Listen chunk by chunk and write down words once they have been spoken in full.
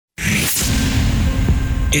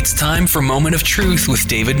It's time for Moment of Truth with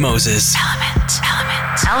David Moses.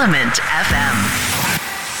 Element FM.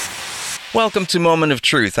 Welcome to Moment of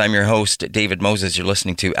Truth. I'm your host, David Moses. You're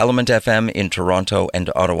listening to Element FM in Toronto and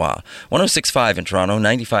Ottawa. 106.5 in Toronto,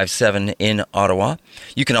 95.7 in Ottawa.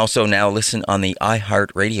 You can also now listen on the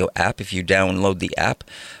iHeartRadio app if you download the app.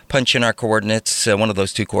 Punch in our coordinates, one of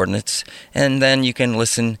those two coordinates, and then you can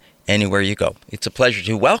listen anywhere you go. It's a pleasure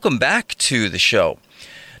to welcome back to the show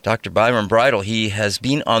Dr. Byron Bridle. He has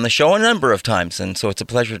been on the show a number of times, and so it's a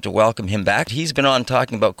pleasure to welcome him back. He's been on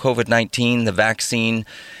talking about COVID-19, the vaccine,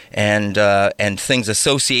 and things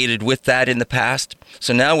associated with that in the past.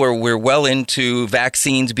 So now we're well into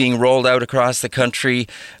vaccines being rolled out across the country.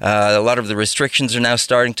 A lot of the restrictions are now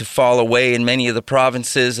starting to fall away in many of the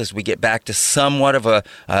provinces as we get back to somewhat of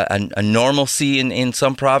a normalcy in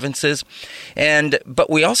some provinces. But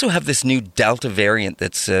we also have this new Delta variant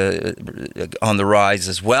that's on the rise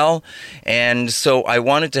as well. And so I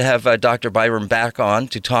wanted to have Dr. Byron back on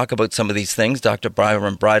to talk about some of these things. Dr.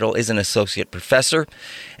 Byron Bridle is an associate professor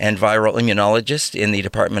and viral immunologist in the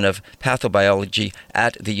Department of Pathobiology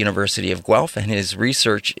at the University of Guelph, and his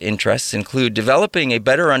research interests include developing a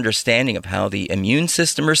better understanding of how the immune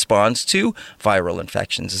system responds to viral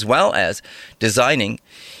infections, as well as designing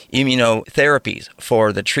immunotherapies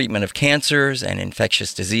for the treatment of cancers and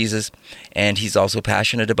infectious diseases. And he's also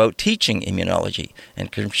passionate about teaching immunology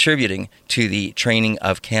and contributing to the training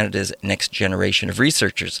of Canada's next generation of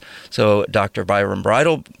researchers. So, Dr. Byron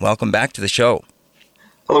Bridle, welcome back to the show.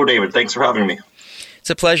 Hello, David. Thanks for having me. It's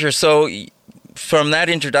a pleasure. So, from that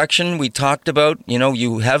introduction, we talked about,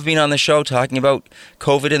 you have been on the show talking about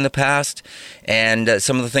COVID in the past and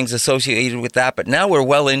some of the things associated with that. But now we're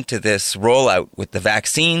well into this rollout with the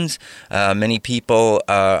vaccines. Many people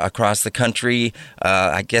across the country,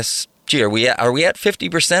 I guess, are we at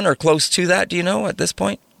 50% or close to that? Do you know at this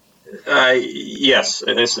point? Yes.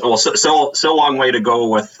 Still a long way to go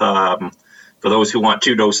with for those who want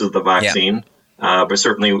 2 doses of the vaccine. Yeah. But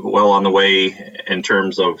certainly well on the way in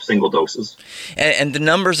terms of single doses. And the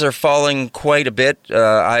numbers are falling quite a bit.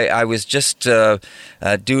 I was just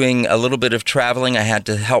doing a little bit of traveling. I had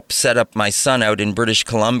to help set up my son out in British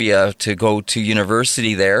Columbia to go to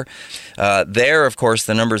university there. There, of course,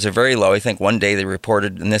 the numbers are very low. I think one day they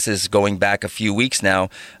reported, and this is going back a few weeks now,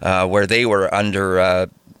 where they were under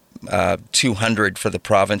 200 for the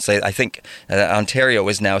province. I think Ontario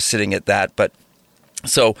is now sitting at that, but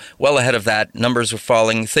so well ahead of that, numbers were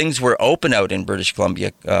falling. Things were open out in British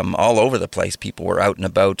Columbia, all over the place. People were out and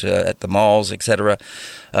about at the malls, etc.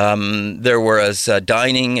 There was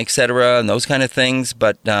dining, etc., and those kind of things.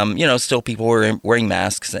 But still people were wearing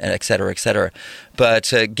masks, etc., etc.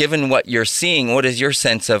 But given what you're seeing, what is your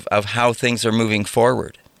sense of how things are moving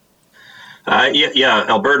forward? Yeah,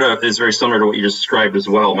 Alberta is very similar to what you just described as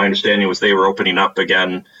well. My understanding was they were opening up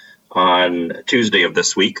again on Tuesday of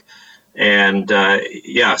this week. And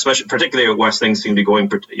especially particularly at West, things seem to be going,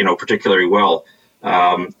 particularly well.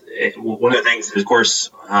 One of the things, of course,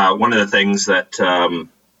 that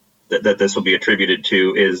that this will be attributed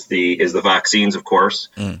to is the vaccines, of course.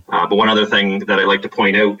 But one other thing that I'd like to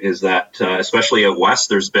point out is that especially at West,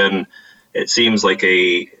 there's been, it seems like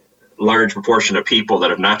a large proportion of people that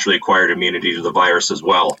have naturally acquired immunity to the virus as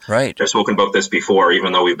well. Right. I've spoken about this before.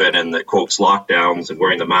 Even though we've been in the quotes lockdowns and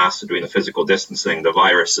wearing the masks and doing the physical distancing, the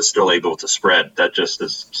virus is still able to spread. That just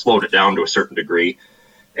has slowed it down to a certain degree.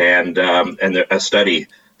 And a study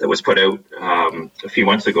that was put out a few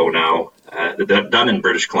months ago now, done in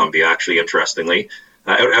British Columbia, actually, interestingly,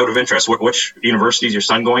 out of interest, which university is your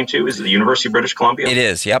son going to? Is it the University of British Columbia? It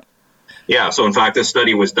is. Yep. Yeah, so in fact, this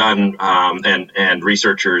study was done, and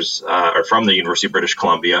researchers are from the University of British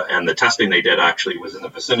Columbia, and the testing they did actually was in the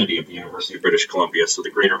vicinity of the University of British Columbia, so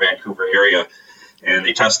the greater Vancouver area, and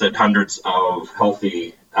they tested hundreds of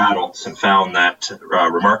healthy adults and found that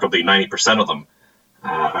remarkably 90% of them,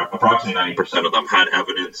 approximately 90% of them had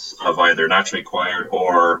evidence of either naturally acquired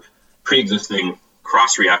or pre-existing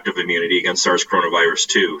cross-reactive immunity against SARS coronavirus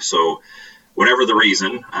 2. So whatever the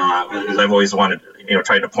reason, as I've always wanted,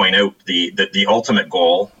 tried to point out, the ultimate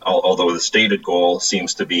goal, although the stated goal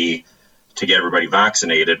seems to be to get everybody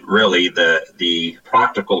vaccinated, really the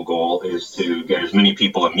practical goal is to get as many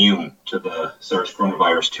people immune to the SARS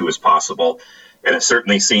coronavirus 2 as possible. And it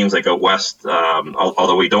certainly seems like out West,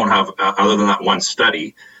 although we don't have, other than that one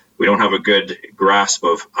study, we don't have a good grasp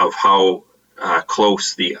of how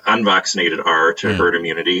close the unvaccinated are to herd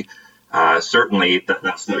immunity. Certainly,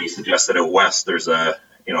 that study suggests that out West there's a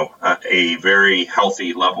very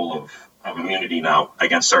healthy level of immunity now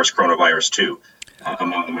against SARS coronavirus 2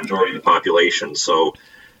 among the majority of the population. So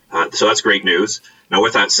that's great news. Now,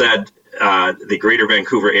 with that said, the Greater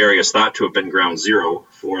Vancouver area is thought to have been ground zero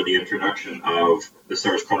for the introduction of the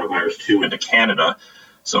SARS coronavirus 2 into Canada.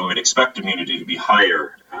 So we'd expect immunity to be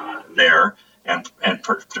higher there and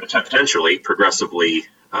potentially progressively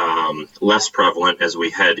less prevalent as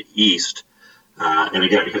we head east. And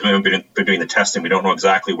again, because we haven't been doing the testing, we don't know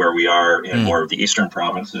exactly where we are in more of the eastern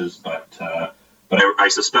provinces. But I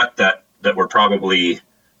suspect that we're probably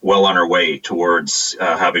well on our way towards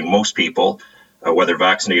having most people, whether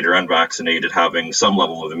vaccinated or unvaccinated, having some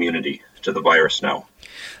level of immunity to the virus now.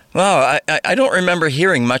 Well, I don't remember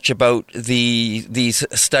hearing much about these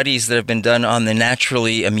studies that have been done on the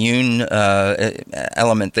naturally immune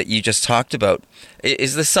element that you just talked about.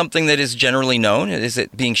 Is this something that is generally known? Is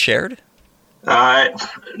it being shared?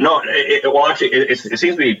 No. It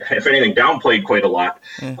seems to be, if anything, downplayed quite a lot.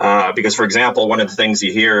 Because, for example, one of the things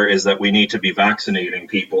you hear is that we need to be vaccinating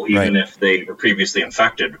people even if they were previously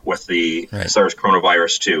infected with the SARS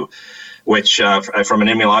coronavirus 2. Which, from an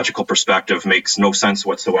immunological perspective, makes no sense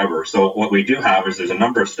whatsoever. So what we do have is there's a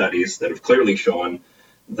number of studies that have clearly shown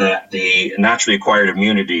that the naturally acquired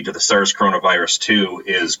immunity to the SARS coronavirus 2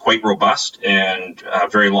 is quite robust and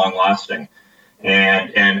very long-lasting.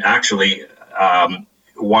 And actually,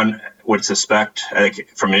 one would suspect,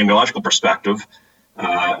 from an immunological perspective,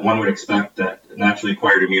 one would expect that naturally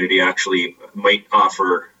acquired immunity actually might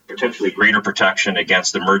offer potentially greater protection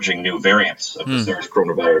against emerging new variants of the SARS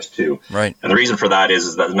coronavirus 2. Right. And the reason for that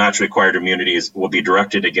is that the naturally acquired immunity will be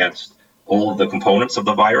directed against all of the components of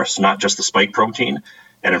the virus, not just the spike protein.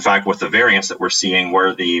 And in fact, with the variants that we're seeing,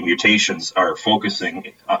 where the mutations are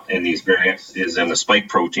focusing in these variants is in the spike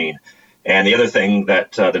protein. And the other thing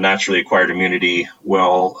that the naturally acquired immunity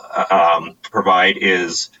will provide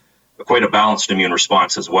is quite a balanced immune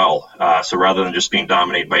response as well. So rather than just being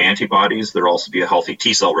dominated by antibodies, there'll also be a healthy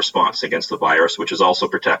T-cell response against the virus, which is also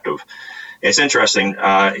protective. It's interesting.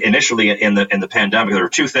 Initially, in the pandemic, there were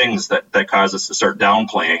two things that caused us to start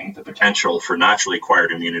downplaying the potential for naturally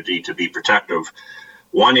acquired immunity to be protective.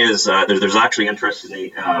 One is there's actually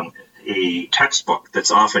interestingly a textbook that's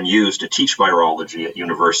often used to teach virology at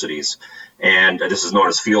universities, and this is known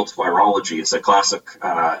as Field's Virology. It's a classic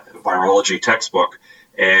virology textbook.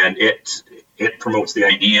 And it promotes the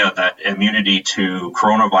idea that immunity to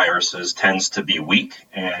coronaviruses tends to be weak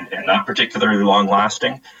and not particularly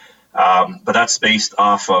long-lasting. But that's based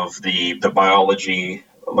off of the biology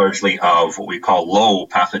largely of what we call low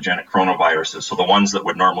pathogenic coronaviruses, so the ones that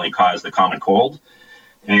would normally cause the common cold.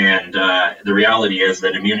 And the reality is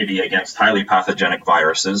that immunity against highly pathogenic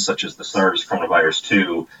viruses, such as the SARS coronavirus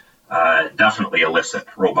 2, definitely elicit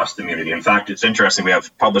robust immunity. In fact, it's interesting. We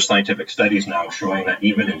have published scientific studies now showing that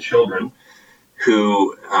even in children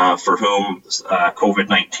who, for whom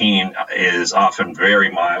COVID-19 is often very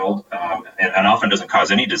mild and often doesn't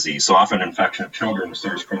cause any disease. So often infection of children with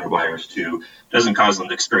SARS coronavirus 2 doesn't cause them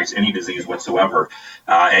to experience any disease whatsoever.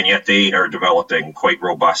 And yet they are developing quite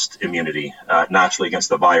robust immunity naturally against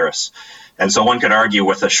the virus. And so one could argue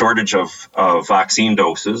with a shortage of vaccine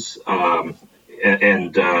doses,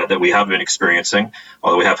 and that we have been experiencing,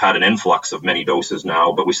 although we have had an influx of many doses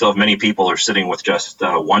now, but we still have many people who are sitting with just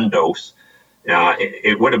one dose.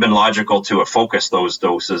 It would have been logical to have focused those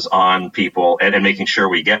doses on people and making sure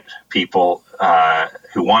we get people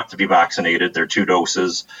who want to be vaccinated, their 2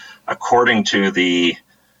 doses, according to the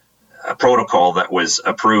protocol that was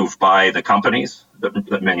approved by the companies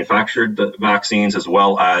that manufactured the vaccines, as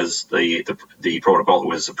well as the protocol that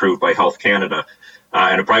was approved by Health Canada.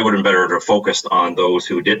 And it probably would have been better to have focused on those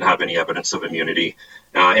who didn't have any evidence of immunity.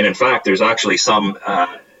 And in fact, there's actually some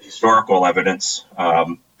historical evidence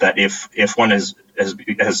that if one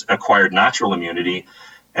has acquired natural immunity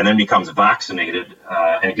and then becomes vaccinated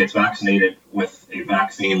and gets vaccinated with a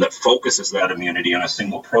vaccine that focuses that immunity on a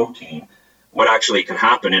single protein, what actually can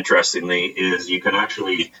happen, interestingly, is you can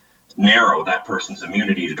actually narrow that person's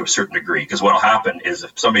immunity to a certain degree. Because what will happen is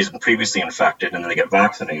if somebody's been previously infected and then they get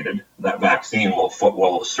vaccinated, that vaccine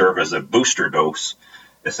will serve as a booster dose,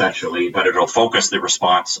 essentially, but it'll focus the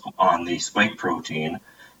response on the spike protein,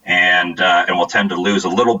 and we'll tend to lose a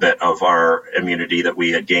little bit of our immunity that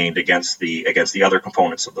we had gained against the other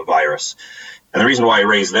components of the virus. And the reason why I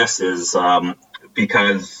raise this is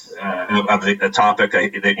because of the topic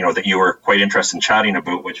that you were quite interested in chatting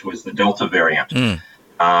about, which was the Delta variant.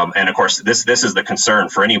 And of course, this is the concern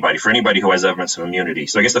for anybody who has evidence of immunity.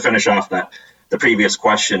 So I guess to finish off that, the previous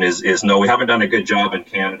question is no, we haven't done a good job in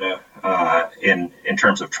Canada in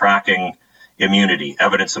terms of tracking immunity,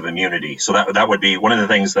 evidence of immunity. So that would be one of the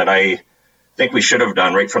things that I think we should have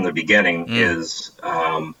done right from the beginning is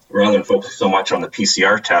rather than focus so much on the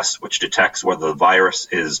PCR test, which detects whether the virus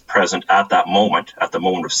is present at that moment,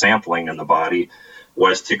 of sampling in the body,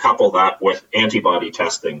 was to couple that with antibody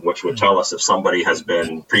testing, which would tell us if somebody has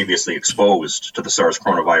been previously exposed to the SARS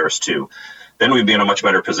coronavirus 2. Then we'd be in a much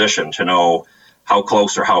better position to know how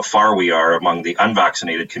close or how far we are among the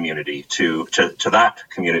unvaccinated community to that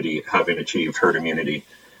community having achieved herd immunity.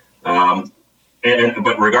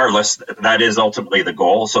 But regardless, that is ultimately the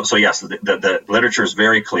goal. So yes, the literature is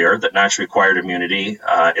very clear that naturally acquired immunity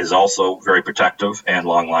is also very protective and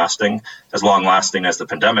long-lasting, as long-lasting as the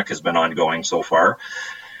pandemic has been ongoing so far.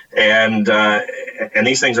 And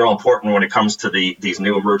these things are all important when it comes to these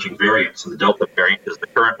new emerging variants. And the Delta variant is the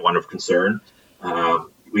current one of concern.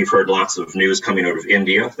 We've heard lots of news coming out of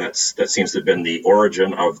India. That seems to have been the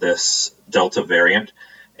origin of this Delta variant.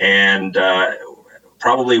 And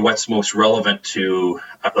probably what's most relevant to,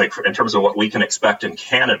 like, in terms of what we can expect in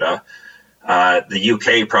Canada, the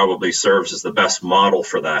UK probably serves as the best model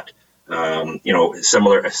for that. A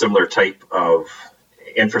similar type of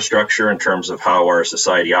infrastructure in terms of how our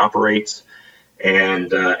society operates, and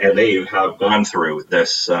they have gone through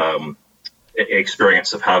this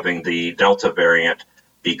experience of having the Delta variant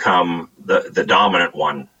become the dominant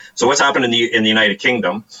one. So what's happened in the United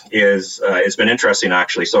Kingdom is it's been interesting,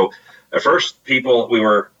 actually. So at first, we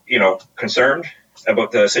were concerned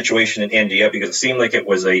about the situation in India because it seemed like it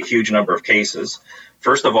was a huge number of cases.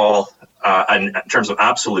 First of all, in terms of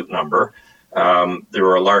absolute number,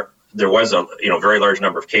 there was a very large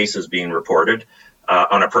number of cases being reported.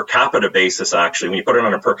 On a per capita basis, actually, when you put it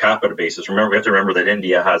on a per capita basis, we have to remember that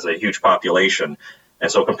India has a huge population.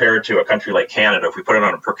 And so compared to a country like Canada, if we put it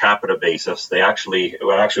on a per capita basis, it actually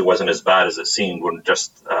wasn't as bad as it seemed when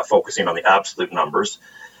just focusing on the absolute numbers.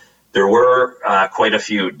 There were quite a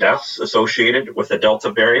few deaths associated with the Delta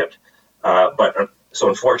variant. So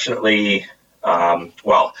unfortunately,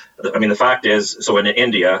 the fact is, so in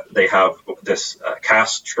India, they have this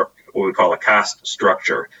what we call a caste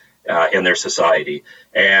structure in their society.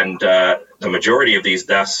 And the majority of these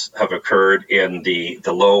deaths have occurred in the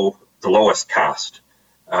lowest caste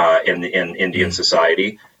in Indian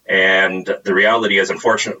society. And the reality is,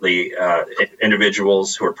 unfortunately,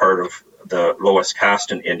 individuals who are part of the lowest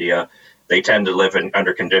caste in India, they tend to live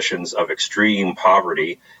under conditions of extreme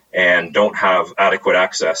poverty and don't have adequate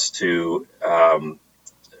access to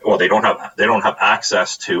they don't have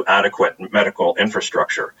access to adequate medical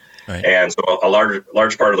infrastructure. Right. And so a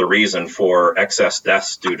large part of the reason for excess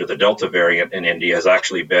deaths due to the Delta variant in India has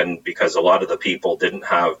actually been because a lot of the people didn't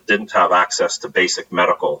have access to basic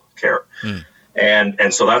medical care.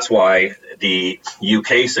 And so that's why the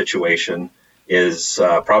UK situation is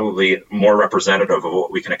probably more representative of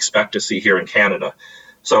what we can expect to see here in Canada.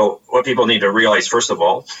 So what people need to realize, first of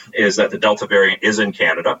all, is that the Delta variant is in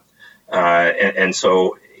Canada. And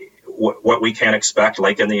so what we can expect,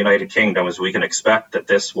 like in the United Kingdom, is we can expect that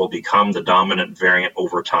this will become the dominant variant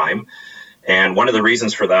over time. And one of the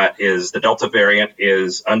reasons for that is the Delta variant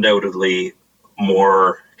is undoubtedly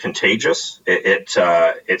more contagious.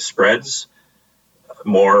 It spreads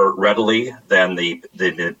more readily than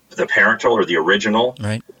the parental or the original,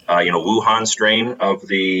 right. Wuhan strain of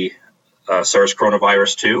the SARS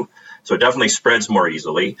coronavirus 2. So it definitely spreads more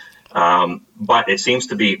easily, but it seems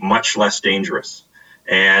to be much less dangerous.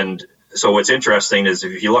 And so what's interesting is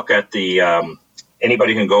if you look at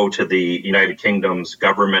anybody can go to the United Kingdom's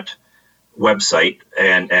government website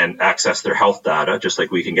and access their health data, just like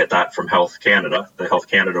we can get that from Health Canada, the Health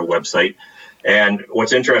Canada website. And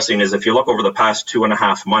what's interesting is if you look over the past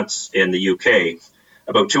 2.5 months in the UK,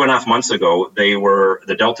 about 2.5 months ago,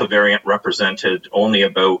 the Delta variant represented only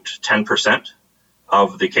about 10%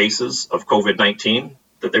 of the cases of COVID-19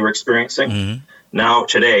 that they were experiencing. Mm-hmm. Now,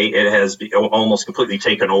 today, it has almost completely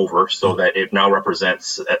taken over so that it now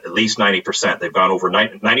represents at least 90%. They've gone over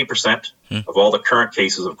 90% of all the current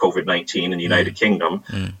cases of COVID-19 in the United Kingdom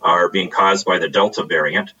are being caused by the Delta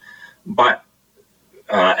variant. But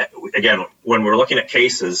again, when we're looking at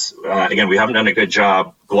cases, we haven't done a good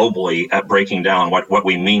job globally at breaking down what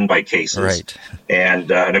we mean by cases. Right.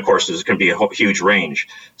 And of course, there's going to be a huge range.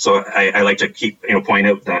 So I like to point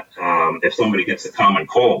out that if somebody gets a common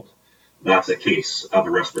cold, that's a case of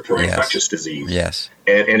a respiratory infectious disease. Yes.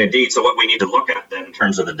 And indeed, so what we need to look at then in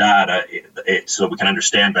terms of the data, so we can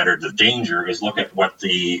understand better the danger, is look at what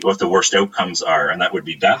the worst outcomes are, and that would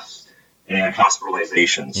be deaths and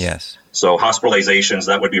hospitalizations. Yes. So hospitalizations,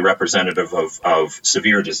 that would be representative of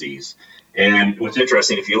severe disease. And what's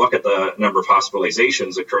interesting, if you look at the number of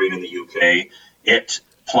hospitalizations occurring in the UK, it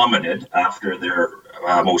plummeted after their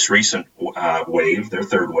most recent wave, their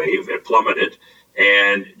third wave. It plummeted.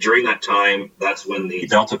 And during that time, that's when the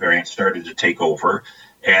Delta variant started to take over.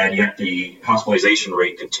 and yet the hospitalization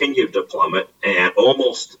rate continued to plummet and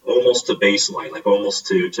almost to baseline, like almost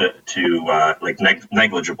to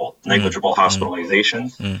negligible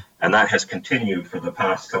hospitalizations, and that has continued for the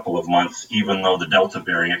past couple of months, even though the Delta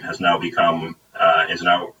variant has now become is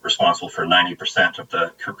now responsible for 90% of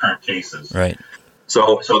the current cases. Right.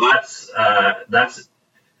 So that's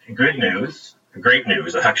good news, great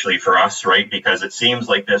news actually for us, right? Because it seems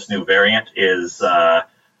like this new variant is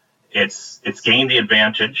it's gained the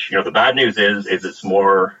advantage. The bad news is it's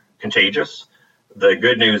more contagious. The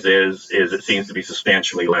good news is it seems to be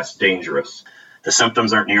substantially less dangerous. The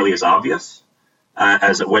symptoms aren't nearly as obvious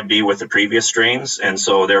as it would be with the previous strains, and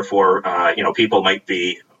so therefore, people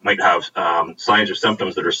might have signs or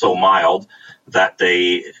symptoms that are so mild that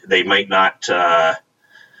they might not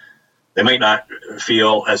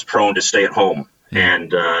feel as prone to stay at home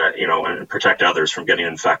and and protect others from getting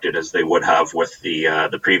infected as they would have with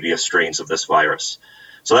the previous strains of this virus.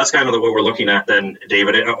 So that's kind of what we're looking at then,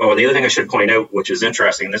 David. Oh, the other thing I should point out, which is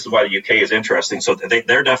interesting, and this is why the UK is interesting. So they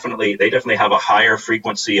definitely have a higher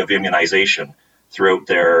frequency of immunization throughout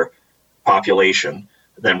their population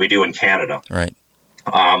than we do in Canada. Right.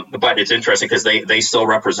 But it's interesting because they still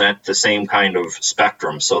represent the same kind of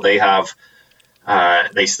spectrum. So they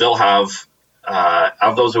still have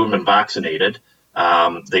of those who have been vaccinated,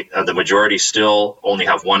 the majority still only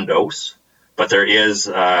have one dose, but there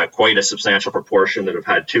is quite a substantial proportion that have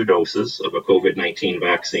had 2 doses of a COVID-19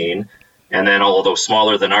 vaccine. And then, although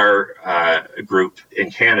smaller than our group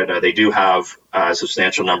in Canada, they do have a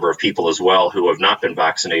substantial number of people as well who have not been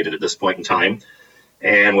vaccinated at this point in time.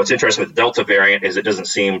 And what's interesting with the Delta variant is it doesn't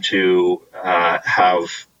seem to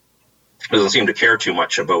care too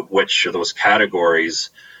much about which of those categories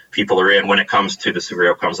people are in when it comes to the severe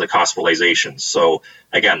outcomes like hospitalizations. So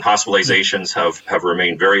again, hospitalizations have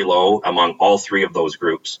remained very low among all 3 of those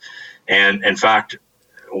groups. And in fact,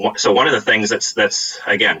 so one of the things that's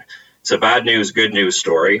again, it's a bad news, good news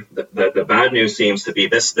story. The bad news seems to be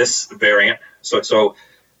this variant. So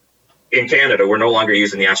in Canada, we're no longer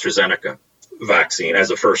using the AstraZeneca vaccine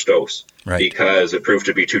as a first dose, right, because it proved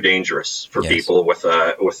to be too dangerous for people with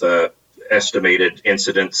a estimated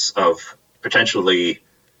incidence of potentially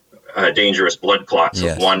dangerous blood clots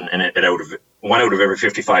of one out of every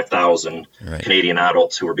 55,000 Canadian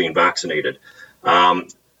adults who are being vaccinated.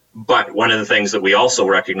 But one of the things that we also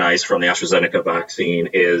recognize from the AstraZeneca vaccine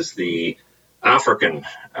is the African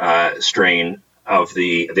strain of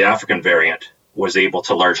the African variant was able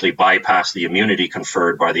to largely bypass the immunity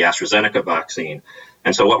conferred by the AstraZeneca vaccine.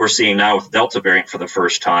 And so what we're seeing now with Delta variant for the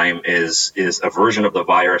first time is a version of the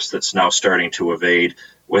virus that's now starting to evade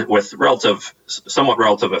with somewhat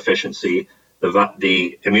relative efficiency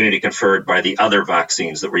the immunity conferred by the other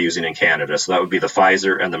vaccines that we're using in Canada. So that would be the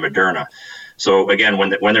Pfizer and the Moderna. So again,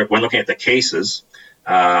 when looking at the cases,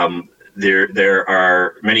 there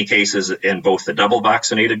are many cases in both the double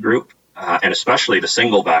vaccinated group and especially the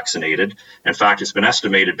single vaccinated. In fact, it's been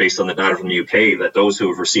estimated based on the data from the UK that those who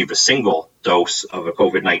have received a single dose of a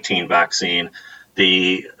COVID-19 vaccine,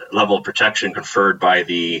 the level of protection conferred by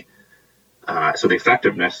the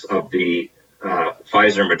effectiveness of the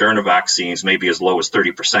Pfizer and Moderna vaccines may be as low as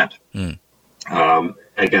 30%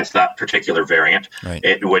 against that particular variant. Right.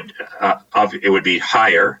 It would be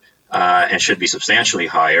higher and should be substantially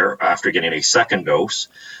higher after getting a second dose.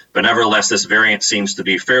 But nevertheless, this variant seems to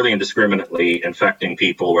be fairly indiscriminately infecting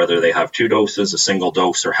people, whether they have 2 doses, a single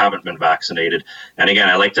dose, or haven't been vaccinated. And again,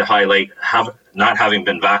 I like to highlight not having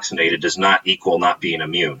been vaccinated does not equal not being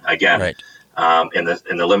immune. Again, in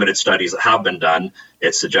the limited studies that have been done,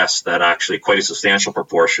 it suggests that actually quite a substantial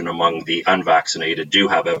proportion among the unvaccinated do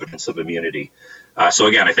have evidence of immunity. So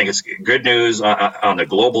again, I think it's good news on the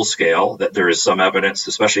global scale that there is some evidence,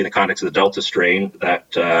 especially in the context of the Delta strain,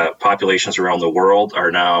 that populations around the world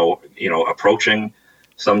are now, approaching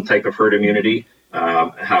some type of herd immunity,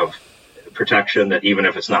 have protection that even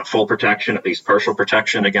if it's not full protection, at least partial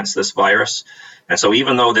protection against this virus. And so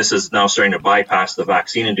even though this is now starting to bypass the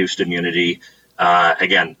vaccine-induced immunity,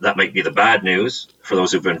 again, that might be the bad news for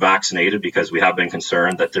those who've been vaccinated, because we have been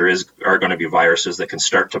concerned that there are going to be viruses that can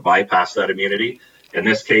start to bypass that immunity. In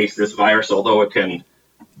this case, this virus, although it can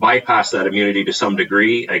bypass that immunity to some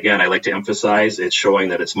degree, again, I like to emphasize it's showing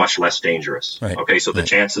that it's much less dangerous. Right. Okay, so the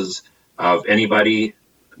chances of anybody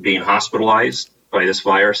being hospitalized by this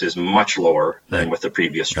virus is much lower than with the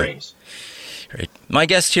previous strains. Right. My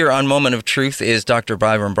guest here on Moment of Truth is Dr.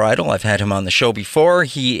 Byron Bridle. I've had him on the show before.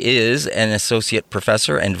 He is an associate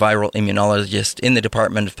professor and viral immunologist in the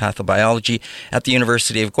Department of Pathobiology at the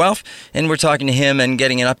University of Guelph, and we're talking to him and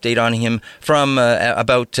getting an update on him from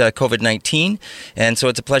about COVID-19. And so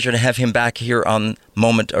it's a pleasure to have him back here on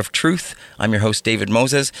Moment of Truth. I'm your host, David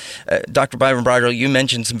Moses. Dr. Byron Bridle, you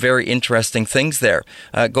mentioned some very interesting things there.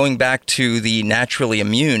 Going back to the naturally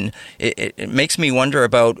immune, it makes me wonder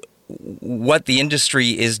about what the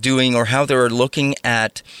industry is doing or how they're looking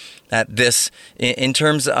at this in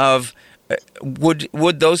terms of would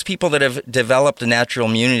those people that have developed a natural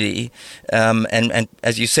immunity and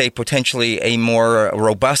as you say potentially a more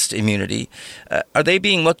robust immunity, are they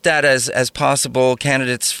being looked at as possible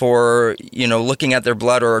candidates for looking at their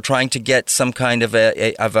blood or trying to get some kind of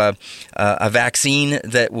a vaccine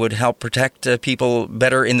that would help protect people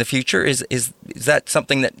better in the future? Is that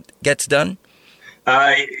something that gets done?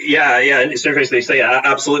 Yeah. Surveys, they say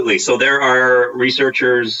absolutely. So there are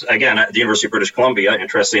researchers, again, at the University of British Columbia,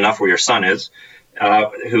 interestingly enough, where your son is,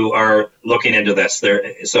 who are looking into this.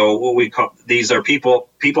 So what we call these are people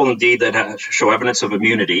indeed that show evidence of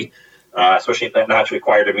immunity, especially that naturally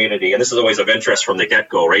acquired immunity. And this is always of interest from the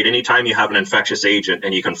get-go, right? Anytime you have an infectious agent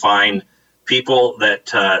and you can find people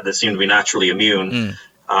that seem to be naturally immune,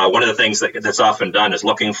 one of the things that's often done is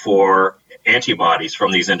looking for antibodies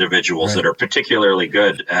from these individuals that are particularly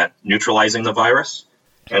good at neutralizing the virus,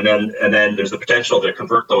 and then there's the potential to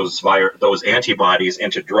convert those antibodies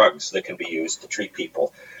into drugs that can be used to treat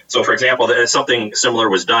people. So, for example, something similar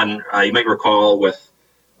was done. You might recall with,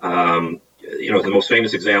 the most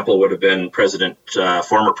famous example would have been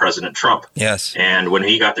former President Trump. Yes. And when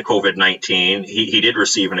he got the COVID-19, he did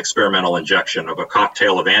receive an experimental injection of a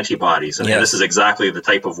cocktail of antibodies, and this is exactly the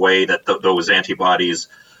type of way that those antibodies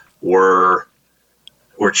were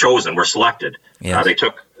chosen, were selected. Yes. They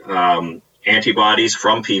took antibodies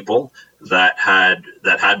from people that had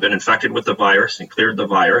been infected with the virus and cleared the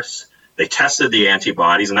virus. They tested the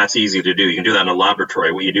antibodies, and that's easy to do. You can do that in a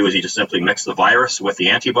laboratory. What you do is you just simply mix the virus with the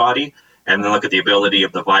antibody and then look at the ability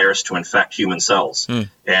of the virus to infect human cells.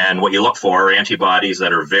 And what you look for are antibodies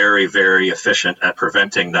that are very, very efficient at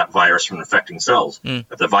preventing that virus from infecting cells.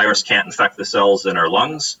 If the virus can't infect the cells in our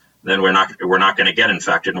lungs, then we're not going to get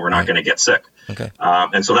infected and we're not going to get sick. Okay.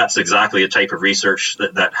 And so that's exactly the type of research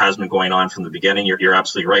that has been going on from the beginning. You're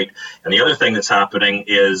absolutely right. And the other thing that's happening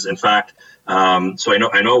is, in fact, so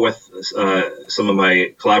I know with some of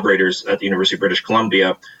my collaborators at the University of British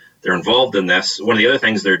Columbia, they're involved in this. One of the other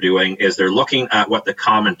things they're doing is they're looking at what the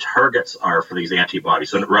common targets are for these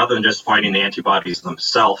antibodies. So rather than just finding the antibodies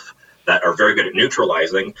themselves that are very good at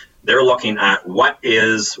neutralizing, they're looking at what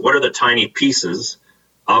are the tiny pieces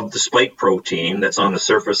of the spike protein that's on the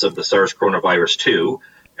surface of the SARS coronavirus 2.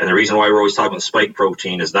 And the reason why we're always talking about spike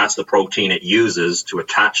protein is that's the protein it uses to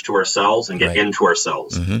attach to our cells and get into our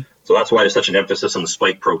cells. So that's why there's such an emphasis on the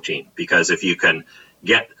spike protein, because if you can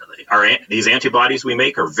get these antibodies we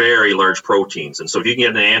make are very large proteins. And so if you can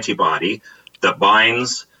get an antibody that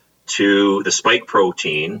binds to the spike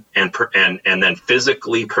protein and then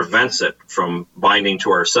physically prevents it from binding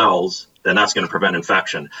to our cells, then that's going to prevent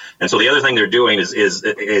infection. And so the other thing they're doing is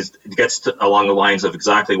it gets along the lines of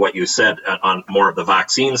exactly what you said on more of the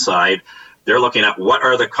vaccine side. They're looking at what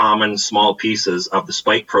are the common small pieces of the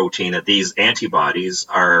spike protein that these antibodies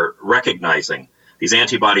are recognizing. These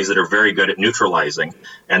antibodies that are very good at neutralizing,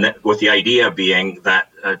 and that with the idea being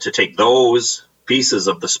that to take those pieces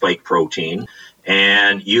of the spike protein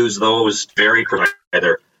and use those very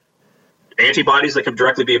either antibodies that can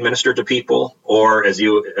directly be administered to people, or, as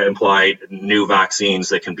you implied, new vaccines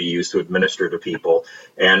that can be used to administer to people.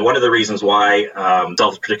 And one of the reasons why I'm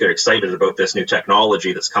particularly excited about this new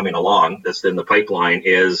technology that's coming along, that's in the pipeline,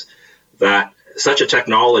 is that such a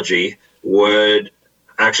technology would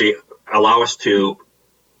actually allow us to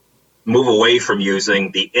move away from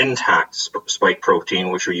using the intact spike protein,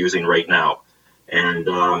 which we're using right now. And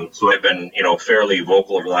so I've been, fairly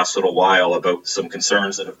vocal over the last little while about some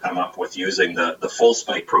concerns that have come up with using the full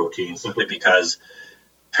spike protein, simply because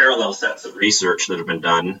parallel sets of research that have been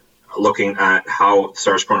done looking at how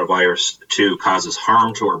SARS coronavirus 2 causes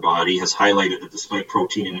harm to our body has highlighted that the spike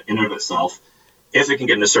protein in and of itself, if it can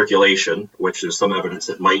get into circulation, which there's some evidence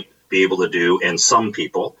it might be able to do in some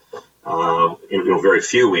people, very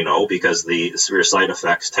few we know, because the severe side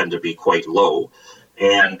effects tend to be quite low.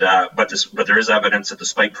 And but there is evidence that the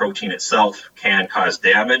spike protein itself can cause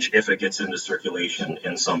damage if it gets into circulation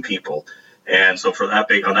in some people. And so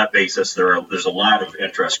on that basis, there's a lot of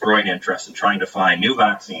growing interest in trying to find new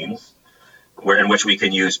vaccines in which we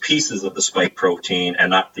can use pieces of the spike protein and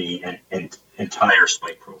not the entire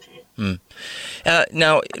spike protein.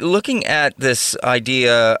 Now, looking at this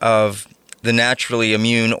idea of the naturally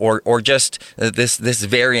immune, or just this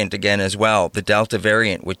variant again as well, the Delta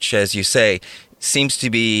variant, which, as you say, seems to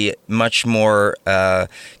be much more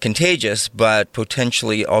contagious, but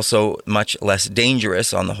potentially also much less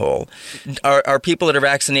dangerous on the whole. Are people that are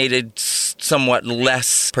vaccinated somewhat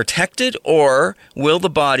less protected, or will the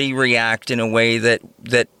body react in a way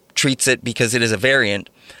that treats it, because it is a variant,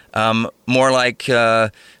 more like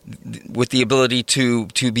with the ability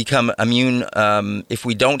to become immune if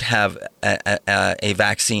we don't have a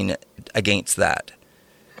vaccine against that?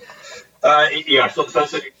 So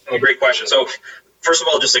that's a great question. So first of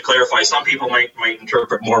all, just to clarify, some people might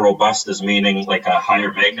interpret more robust as meaning like a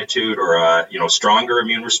higher magnitude or a stronger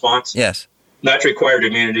immune response. Yes. Naturally acquired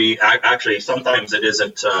immunity, actually, sometimes it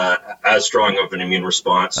isn't as strong of an immune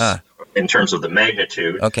response in terms of the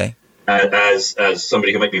magnitude. Okay. As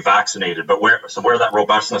somebody who might be vaccinated, but where that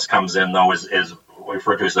robustness comes in, though, is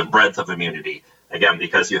referred to as the breadth of immunity. Again,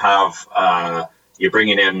 because you have tend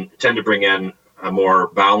to bring in a more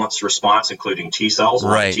balanced response, including T cells,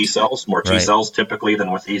 right. T cells, more T cells typically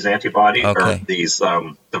than with these antibodies or these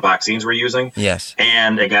the vaccines we're using. Yes.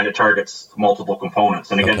 And again, it targets multiple components.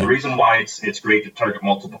 And again, the reason why it's great to target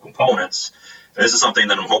multiple components, this is something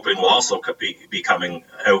that I'm hoping will also be coming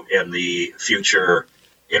out in the future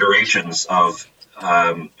iterations of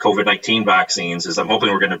COVID-19 vaccines, is I'm hoping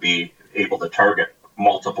we're going to be able to target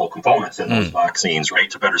multiple components in those vaccines, right,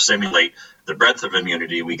 to better simulate the breadth of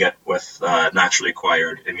immunity we get with naturally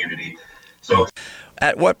acquired immunity. So,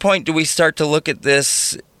 at what point do we start to look at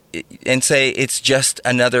this and say it's just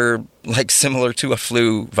another, like, similar to a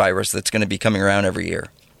flu virus that's going to be coming around every year?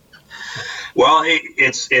 Well,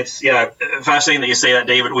 it's fascinating that you say that,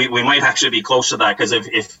 David. We might actually be close to that, because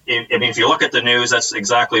if you look at the news, that's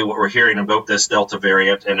exactly what we're hearing about this Delta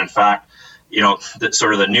variant. And in fact, that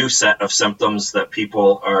sort of the new set of symptoms that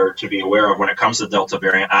people are to be aware of when it comes to Delta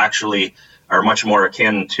variant actually are much more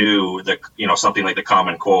akin to something like the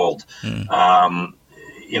common cold,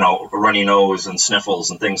 runny nose and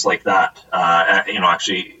sniffles and things like that.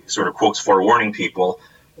 Actually sort of quotes forewarning people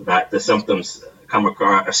that the symptoms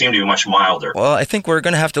seem to be much milder. Well, I think we're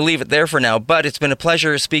going to have to leave it there for now, but it's been a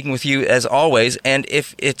pleasure speaking with you as always, and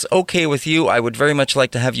if it's okay with you, I would very much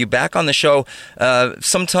like to have you back on the show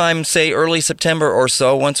sometime, say early September or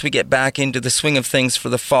so, once we get back into the swing of things for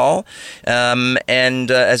the fall,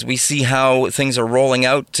 and as we see how things are rolling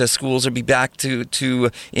out, schools will be back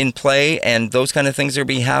to in play, and those kind of things will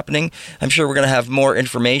be happening. I'm sure we're going to have more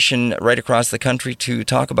information right across the country to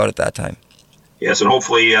talk about at that time. Yes, and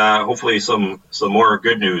hopefully some more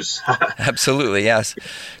good news. Absolutely, yes.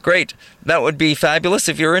 Great. That would be fabulous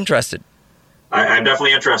if you're interested. I'm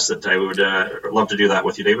definitely interested. I would love to do that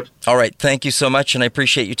with you, David. All right. Thank you so much, and I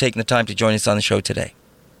appreciate you taking the time to join us on the show today.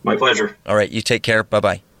 My pleasure. All right. You take care.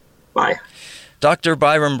 Bye-bye. Bye. Dr.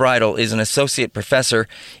 Byram Bridle is an associate professor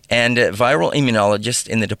and viral immunologist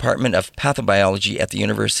in the Department of Pathobiology at the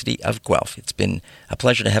University of Guelph. It's been a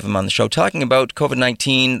pleasure to have him on the show talking about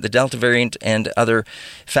COVID-19, the Delta variant, and other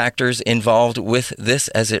factors involved with this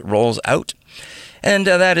as it rolls out. And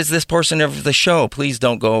that is this portion of the show. Please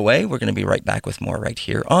don't go away. We're going to be right back with more right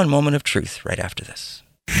here on Moment of Truth right after this.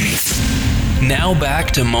 Now back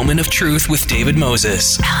to Moment of Truth with David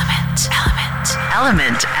Moses.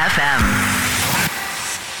 Element FM.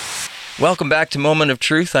 Welcome back to Moment of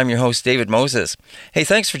Truth. I'm your host, David Moses. Hey,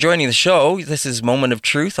 thanks for joining the show. This is Moment of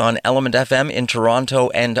Truth on Element FM in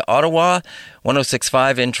Toronto and Ottawa,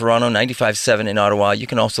 106.5 in Toronto, 95.7 in Ottawa. You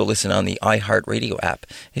can also listen on the iHeartRadio app.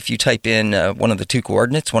 If you type in one of the two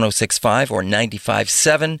coordinates, 106.5 or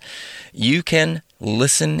 95.7, you can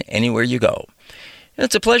listen anywhere you go. And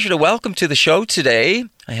it's a pleasure to welcome to the show today.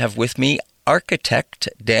 I have with me architect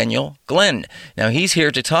Daniel Glenn. Now, he's here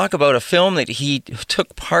to talk about a film that he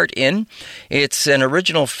took part in. It's an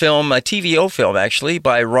original film, a TVO film, actually,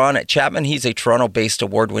 by Ron Chapman. He's a Toronto-based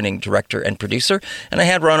award-winning director and producer. And I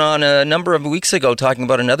had Ron on a number of weeks ago talking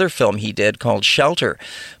about another film he did called Shelter.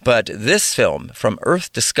 But this film, From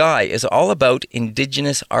Earth to Sky, is all about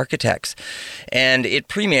Indigenous architects. And it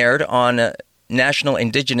premiered on National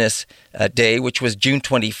Indigenous Day, which was June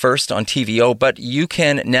 21st on TVO, but you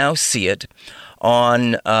can now see it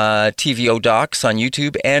on TVO Docs on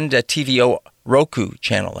YouTube and TVO Roku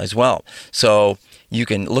channel as well. So You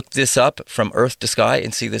can look this up, From Earth to Sky,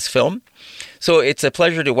 and see this film. So it's a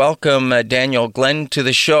pleasure to welcome Daniel Glenn to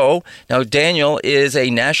the show. Now, Daniel is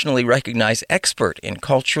a nationally recognized expert in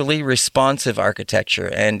culturally responsive architecture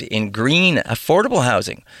and in green, affordable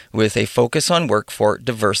housing with a focus on work for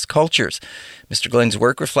diverse cultures. Mr. Glenn's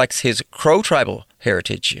work reflects his Crow tribal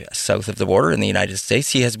heritage south of the border in the United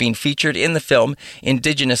States. He has been featured in the film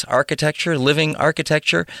Indigenous Architecture, Living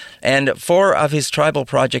Architecture, and 4 of his tribal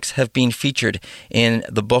projects have been featured in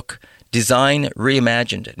the book Design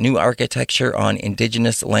Reimagined, New Architecture on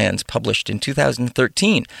Indigenous Lands, published in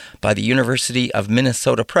 2013 by the University of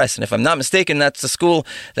Minnesota Press. And if I'm not mistaken, that's the school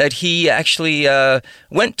that he actually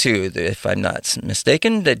went to, if I'm not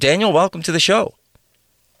mistaken. Daniel, welcome to the show.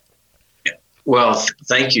 Well,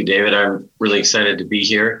 thank you, David. I'm really excited to be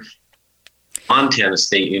here. Montana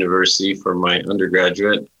State University for my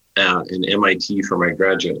undergraduate and MIT for my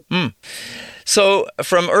graduate. So,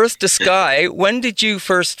 From Earth to Sky, when did you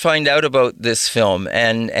first find out about this film,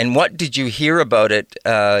 and what did you hear about it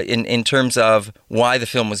in terms of why the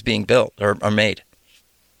film was being built or made?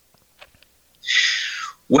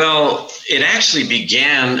 Well, it actually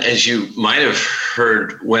began, as you might have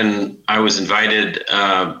heard, when I was invited,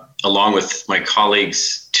 along with my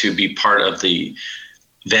colleagues, to be part of the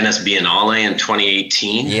Venice Biennale in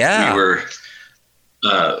 2018. Yeah.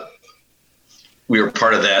 We were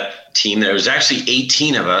part of that team. There was actually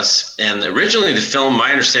 18 of us. And originally the film,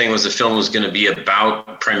 my understanding was the film was going to be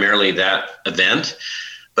about primarily that event,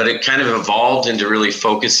 but it kind of evolved into really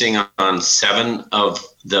focusing on 7 of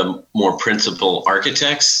the more principal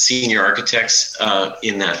architects, senior architects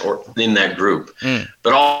in that group.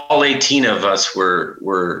 But all 18 of us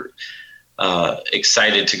were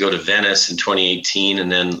excited to go to Venice in 2018.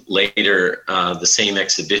 And then later, the same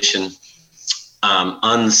exhibition,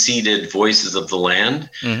 Unceded Voices of the Land,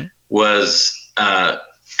 was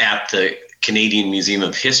at the Canadian Museum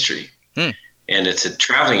of History. And it's a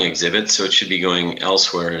traveling exhibit, so it should be going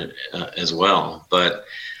elsewhere as well. But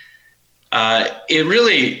it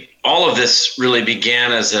really, all of this really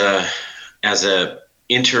began as a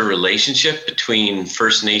interrelationship between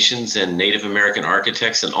First Nations and Native American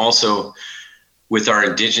architects, and also with our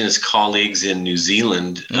Indigenous colleagues in New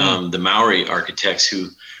Zealand, the Maori architects who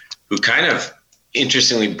kind of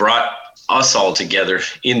interestingly brought us all together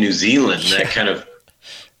in New Zealand. That kind of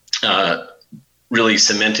really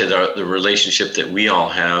cemented the relationship that we all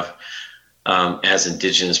have as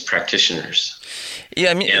Indigenous practitioners.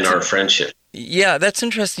 Yeah, I mean, and our friendship. Yeah, that's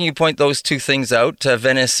interesting you point those two things out,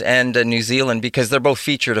 Venice and New Zealand, because they're both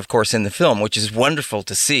featured, of course, in the film, which is wonderful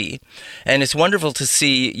to see. And it's wonderful to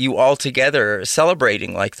see you all together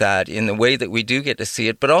celebrating like that in the way that we do get to see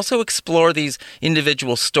it, but also explore these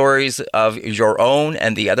individual stories of your own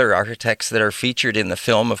and the other architects that are featured in the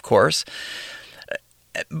film, of course.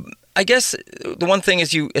 I guess the one thing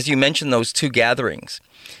is, as you mentioned those two gatherings,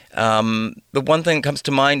 the one thing that comes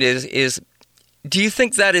to mind is do you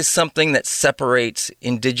think that is something that separates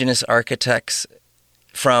Indigenous architects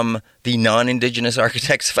from the non-Indigenous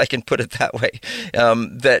architects, if I can put it that way,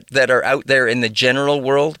 that are out there in the general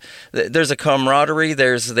world? There's a camaraderie.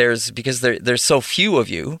 There's because there's so few of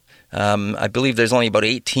you. I believe there's only about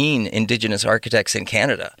 18 Indigenous architects in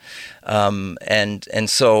Canada, and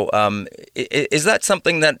so is that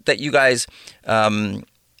something that you guys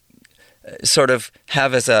sort of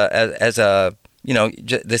have as a you know,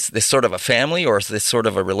 this sort of a family, or this sort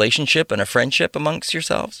of a relationship and a friendship amongst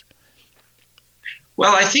yourselves?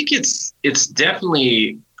 Well, I think it's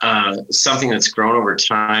definitely something that's grown over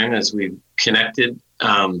time as we've connected.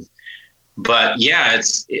 But yeah,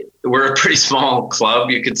 we're a pretty small club,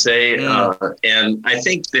 you could say. And I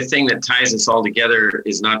think the thing that ties us all together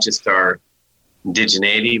is not just our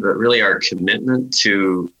indigeneity, but really our commitment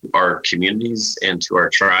to our communities and to our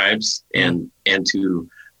tribes, and to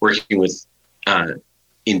working with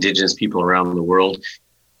Indigenous people around the world.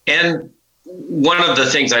 And one of the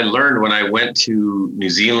things I learned when I went to New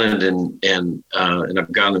Zealand and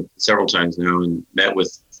I've gone several times now and met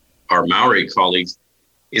with our Maori colleagues,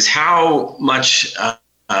 is how much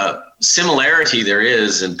similarity there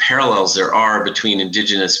is and parallels there are between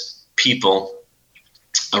Indigenous people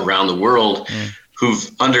around the world who've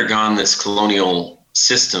undergone this colonial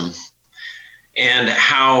system, and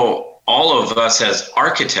how all of us as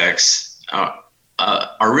architects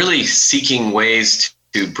are really seeking ways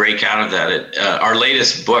to break out of that. Our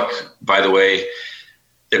latest book, by the way,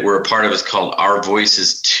 that we're a part of is called Our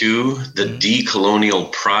Voices 2, the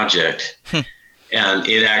Decolonial Project. And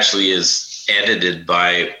it actually is edited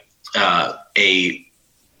by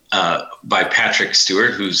Patrick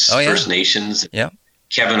Stewart, who's First Nations. Yeah.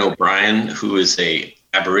 Kevin O'Brien, who is a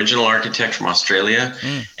Aboriginal architect from Australia,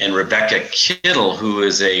 and Rebecca Kittle, who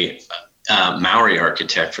is a Maori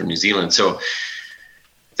architect from New Zealand. So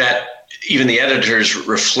that even the editors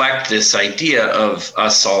reflect this idea of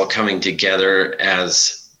us all coming together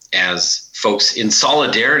as folks in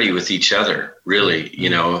solidarity with each other, really,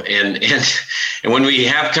 and when we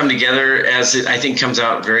have come together, as it I think comes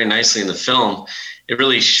out very nicely in the film, it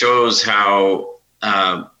really shows how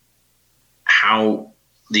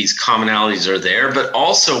these commonalities are there, but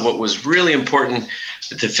also what was really important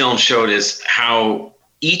that the film showed is how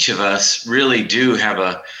each of us really do have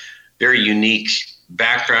a very unique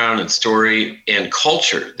background and story and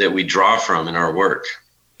culture that we draw from in our work.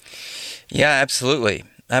 Yeah, absolutely.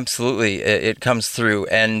 Absolutely. It comes through,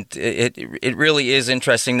 and it really is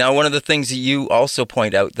interesting. Now, one of the things that you also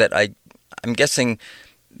point out that I'm guessing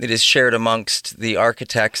it is shared amongst the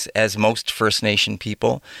architects as most First Nation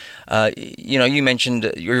people. You mentioned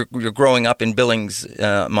you're growing up in Billings,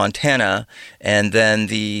 Montana, and then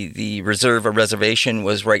the reserve or reservation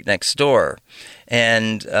was right next door.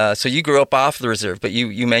 And so you grew up off the reserve, but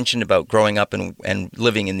you mentioned about growing up and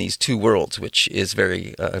living in these two worlds, which is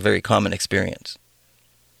a very common experience.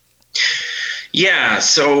 Yeah,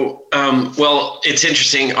 so, it's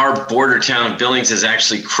interesting. Our border town of Billings is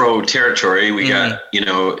actually Crow territory. We got,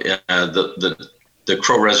 the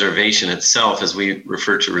Crow Reservation itself, as we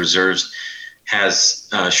refer to reserves, has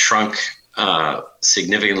shrunk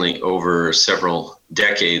significantly over several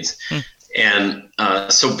decades. And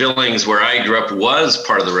so Billings, where I grew up, was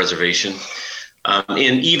part of the reservation. And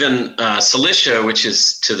even Cilicia, which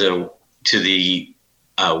is to the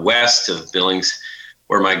west of Billings,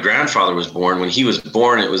 where my grandfather was born. When he was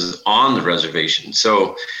born, it was on the reservation.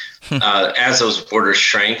 So as those borders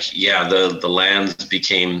shrank, the lands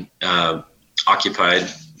became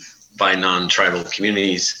occupied by non-tribal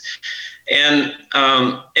communities. And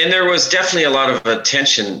there was definitely a lot of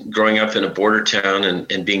attention growing up in a border town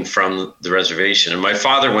and being from the reservation. And my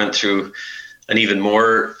father went through an even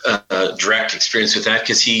more direct experience with that,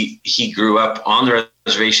 because he grew up on the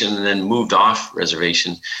reservation and then moved off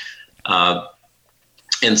reservation.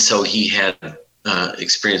 And so he had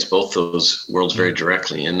experienced both those worlds very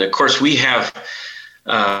directly. And of course, we have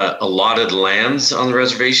allotted lands on the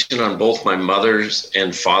reservation on both my mother's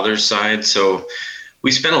and father's side. So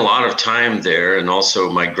we spent a lot of time there. And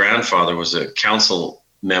also my grandfather was a council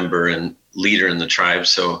member and leader in the tribe.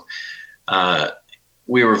 So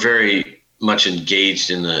we were very much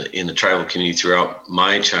engaged in the tribal community throughout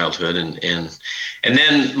my childhood. And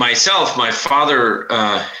then myself, my father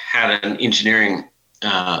had an engineering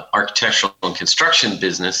architectural and construction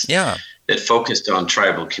business that focused on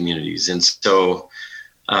tribal communities. And so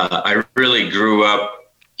I really grew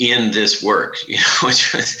up in this work,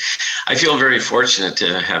 which I feel very fortunate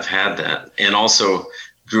to have had that. And also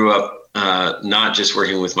grew up not just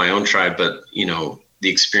working with my own tribe, but, the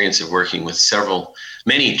experience of working with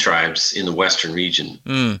many tribes in the Western region.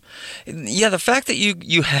 Yeah, the fact that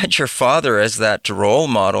you had your father as that role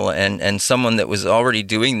model and someone that was already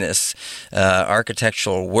doing this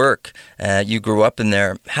architectural work, you grew up in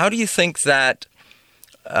there. How do you think that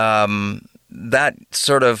that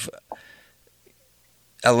sort of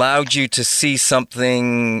allowed you to see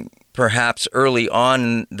something perhaps early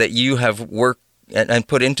on that you have worked and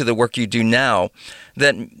put into the work you do now,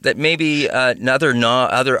 that maybe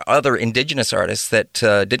other Indigenous artists that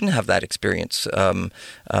didn't have that experience, to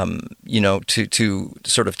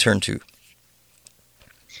sort of turn to?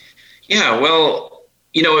 Yeah, well,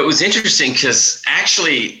 it was interesting because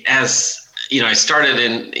actually, as I started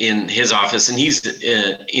in his office, and he's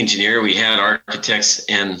an engineer. We had architects,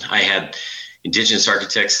 and I had Indigenous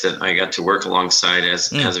architects that I got to work alongside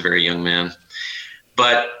as a very young man.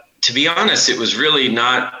 But to be honest, it was really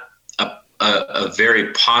not a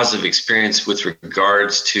very positive experience with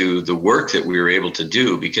regards to the work that we were able to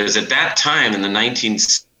do, because at that time in the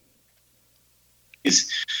 1960s,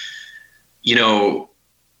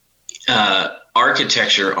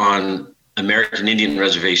 architecture on American Indian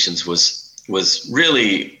reservations was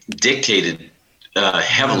really dictated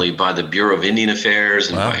heavily by the Bureau of Indian Affairs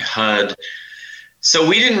and by HUD. So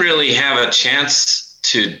we didn't really have a chance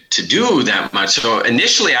to do that much. So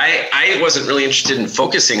initially, I wasn't really interested in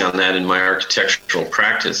focusing on that in my architectural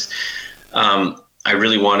practice. I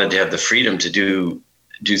really wanted to have the freedom to do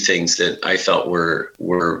things that I felt were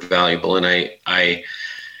valuable. And I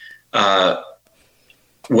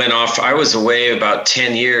went off. I was away about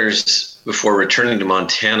 10 years before returning to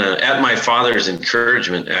Montana at my father's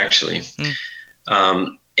encouragement, actually.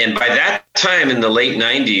 And by that time, in the late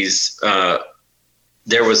 90s,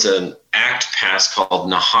 there was an act passed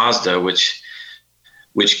called NAHASDA, which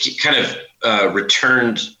kind of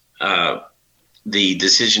returned the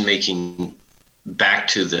decision making back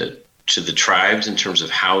to the tribes in terms of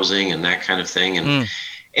housing and that kind of thing,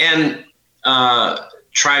 and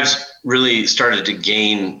tribes really started to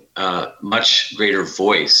gain much greater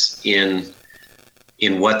voice in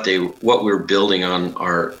what we're building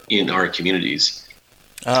in our communities,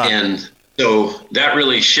 and so that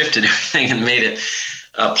really shifted everything and made it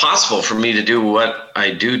possible for me to do what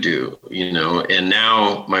I do, and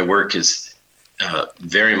now my work is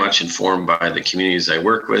very much informed by the communities I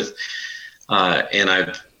work with,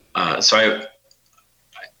 and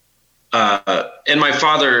my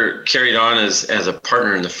father carried on as a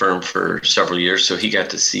partner in the firm for several years, so he got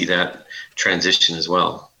to see that transition as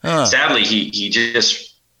well. Sadly, he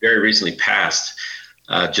just very recently passed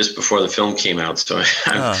just before the film came out, so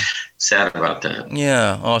I'm sad about that.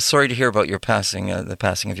 Yeah. Oh, sorry to hear about your passing, the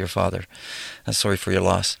passing of your father. I'm sorry for your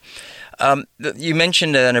loss. You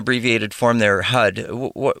mentioned an abbreviated form there, HUD.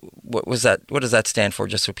 What was that? What does that stand for,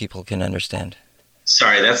 just so people can understand?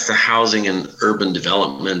 Sorry, that's the Housing and Urban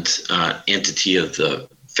Development entity of the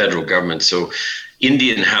federal government. So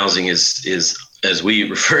Indian housing is as we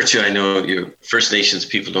refer to, I know First Nations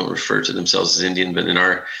people don't refer to themselves as Indian, but in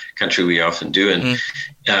our country we often do. And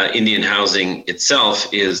Indian housing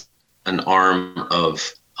itself is an arm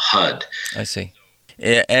of HUD. I see.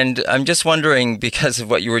 And I'm just wondering, because of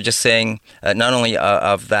what you were just saying, not only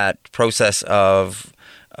of that process of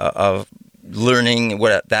learning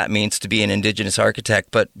what that means to be an Indigenous architect,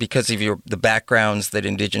 but because of the backgrounds that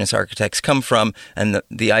Indigenous architects come from, and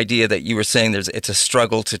the idea that you were saying it's a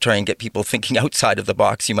struggle to try and get people thinking outside of the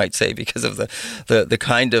box, you might say, because of the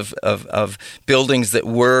kind of buildings that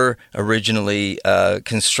were originally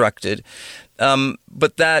constructed.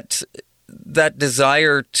 But that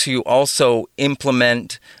desire to also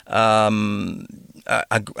implement a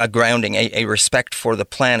grounding, a respect for the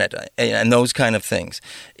planet, and those kind of things.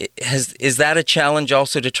 Is that a challenge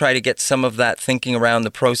also, to try to get some of that thinking around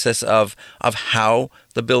the process of how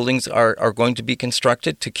the buildings are going to be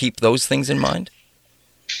constructed, to keep those things in mind?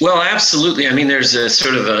 Well, absolutely. I mean, there's a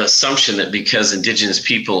sort of an assumption that because Indigenous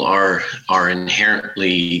people are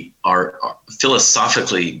inherently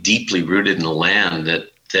philosophically deeply rooted in the land,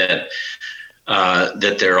 that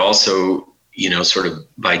they're also, sort of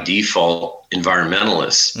by default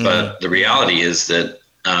environmentalists. Mm-hmm. But the reality is that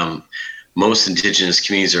most Indigenous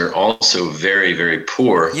communities are also very, very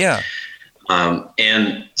poor. Yeah.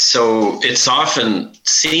 And so it's often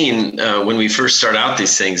seen when we first start out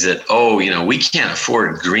these things that, we can't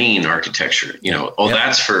afford green architecture.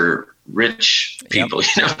 That's for rich people,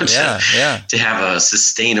 to have a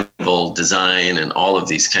sustainable design and all of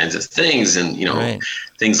these kinds of things. And,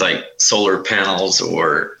 things like solar panels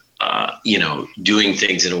or, doing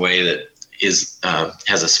things in a way that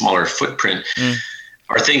has a smaller footprint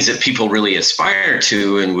are things that people really aspire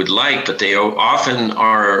to and would like, but they often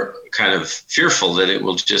are kind of fearful that it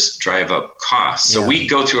will just drive up costs. So we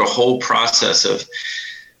go through a whole process of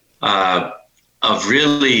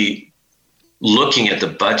really looking at the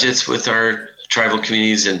budgets with our tribal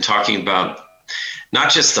communities and talking about not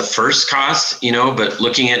just the first cost, but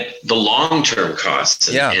looking at the long-term costs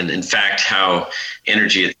and in fact, how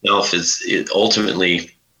energy itself is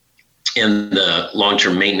ultimately, and the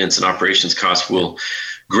long-term maintenance and operations costs will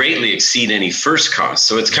greatly exceed any first cost.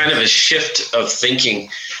 So it's kind of a shift of thinking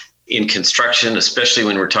in construction, especially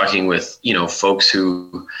when we're talking with, folks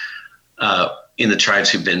who, in the tribes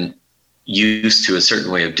who've been used to a certain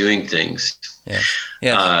way of doing things.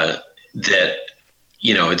 That,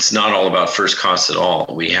 it's not all about first costs at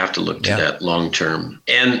all. We have to look to that long term.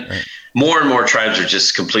 And more and more tribes are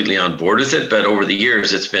just completely on board with it. But over the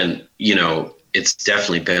years, it's been, it's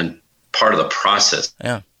definitely been part of the process.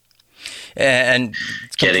 Yeah. And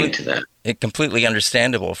getting to that. Completely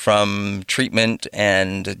understandable from treatment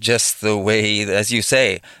and just the way, as you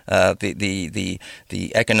say, the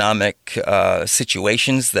economic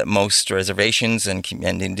situations that most reservations and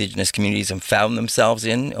Indigenous communities have found themselves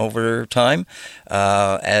in over time,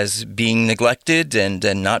 as being neglected and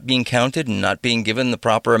not being counted and not being given the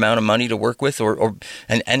proper amount of money to work with,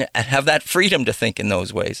 and have that freedom to think in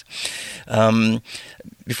those ways.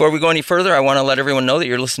 Before we go any further, I want to let everyone know that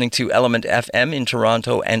you're listening to Element FM in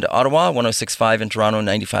Toronto and Ottawa, 106.5 in Toronto,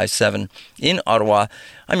 95.7 in Ottawa.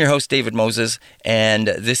 I'm your host, David Moses, and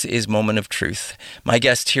this is Moment of Truth. My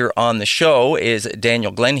guest here on the show is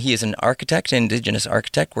Daniel Glenn. He is an architect, Indigenous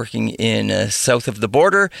architect, working in south of the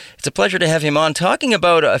border. It's a pleasure to have him on, talking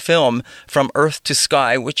about a film, From Earth to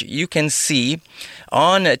Sky, which you can see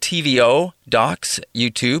on TVO Docs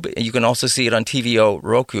YouTube. You can also see it on TVO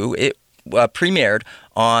Roku. premiered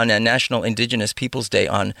on National Indigenous Peoples Day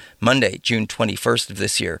on Monday, June 21st of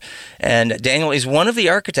this year. And Daniel is one of the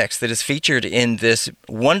architects that is featured in this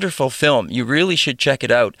wonderful film. You really should check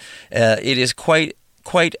it out. It is quite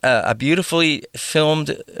a beautifully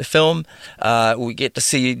filmed film. We get to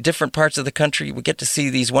see different parts of the country. We get to see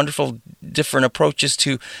these wonderful different approaches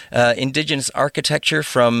to Indigenous architecture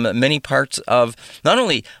from many parts of, not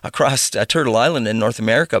only across Turtle Island in North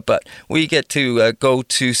America, but we get to go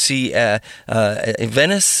to see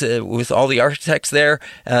Venice with all the architects there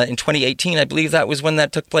in 2018. I believe that was when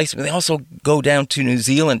that took place. But they also go down to New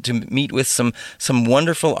Zealand to meet with some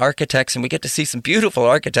wonderful architects, and we get to see some beautiful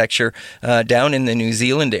architecture down in the New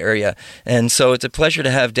Zealand area. And so it's a pleasure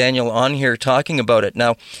to have Daniel on here talking about it.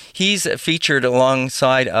 Now, he's featured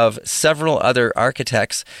alongside of several other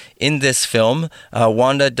architects in this film.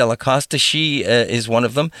 Wanda Della Costa, she is one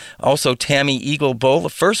of them. Also, Tammy Eagle Bull, the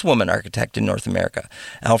first woman architect in North America.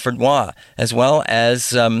 Alfred Waugh, as well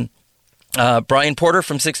as Brian Porter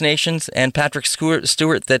from Six Nations, and Patrick Stewart.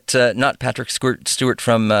 Not Patrick Stewart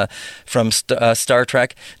from Star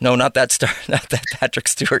Trek. No, not that Patrick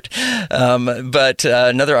Stewart. But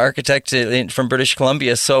another architect from British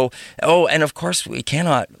Columbia. So, and of course we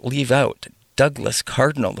cannot leave out Douglas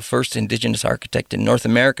Cardinal, the first Indigenous architect in North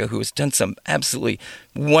America, who has done some absolutely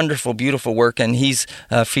wonderful, beautiful work, and he's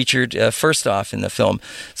featured first off in the film.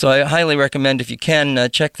 So I highly recommend, if you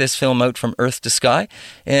can, check this film out, From Earth to Sky.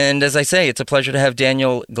 And as I say, it's a pleasure to have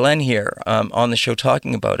Daniel Glenn here on the show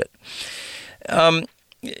talking about it.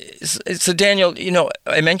 So Daniel,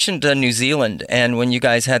 I mentioned New Zealand, and when you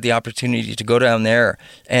guys had the opportunity to go down there,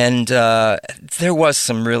 and there was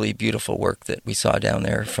some really beautiful work that we saw down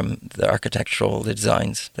there from the architectural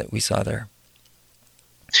designs that we saw there.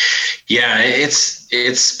 Yeah,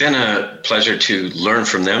 it's been a pleasure to learn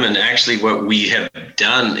from them. And actually what we have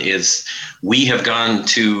done is we have gone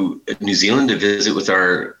to New Zealand to visit with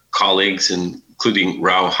our colleagues, including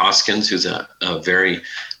Rao Hoskins, who's a very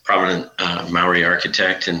prominent Maori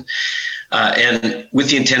architect, and with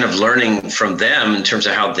the intent of learning from them in terms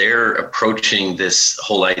of how they're approaching this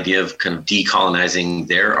whole idea of kind of decolonizing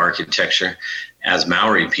their architecture as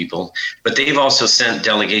Maori people. But they've also sent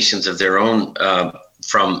delegations of their own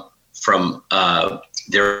from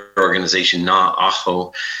their organization Na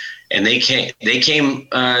Aho, and they came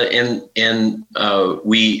and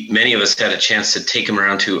many of us had a chance to take them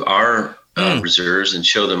around to our reserves and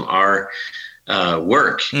show them our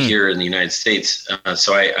work here in the United States.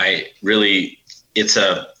 So I really, it's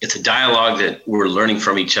a dialogue that we're learning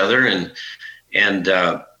from each other and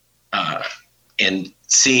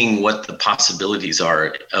seeing what the possibilities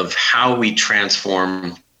are of how we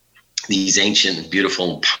transform these ancient,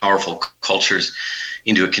 beautiful, powerful cultures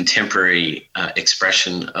into a contemporary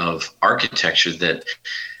expression of architecture that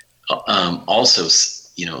also,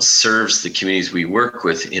 serves the communities we work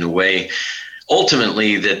with in a way,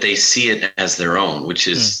 ultimately, that they see it as their own, which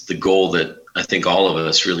is the goal that I think all of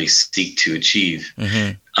us really seek to achieve.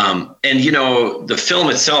 Mm-hmm. And the film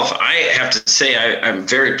itself, I have to say, I'm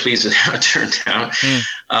very pleased with how it turned out.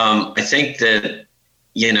 I think that,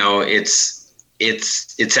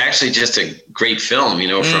 it's actually just a great film,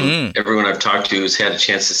 from everyone I've talked to who's had a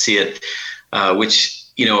chance to see it, which,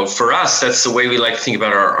 for us, that's the way we like to think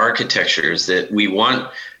about our architecture, is that we want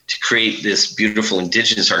to create this beautiful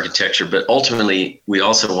Indigenous architecture, but ultimately we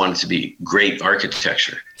also want it to be great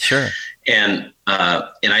architecture. Sure. And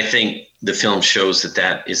I think the film shows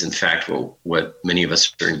that is in fact what many of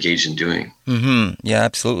us are engaged in doing. Mm-hmm. Yeah,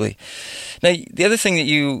 absolutely. Now, the other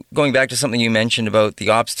thing going back to something you mentioned about the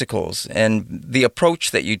obstacles and the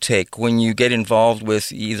approach that you take when you get involved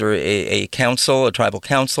with either a council, a tribal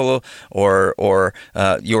council, or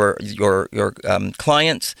your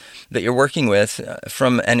clients that you're working with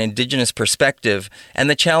from an Indigenous perspective, and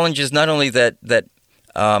the challenges not only that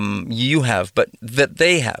you have, but that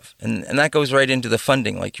they have. And that goes right into the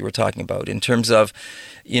funding, like you were talking about, in terms of,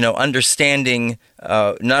 understanding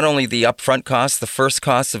not only the upfront costs, the first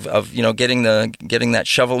costs of getting that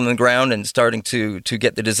shovel in the ground and starting to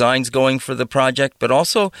get the designs going for the project, but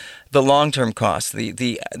also the long-term costs,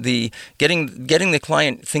 the getting the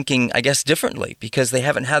client thinking, I guess, differently, because they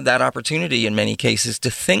haven't had that opportunity in many cases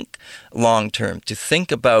to think long-term, to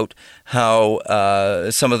think about how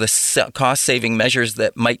some of the cost-saving measures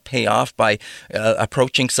that might pay off by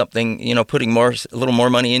approaching something, putting a little more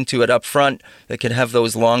money into it up front that could have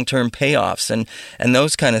those long-term payoffs and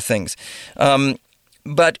those kind of things.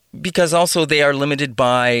 But because also they are limited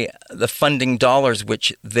by the funding dollars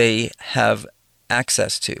which they have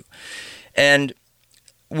access to. And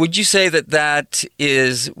would you say that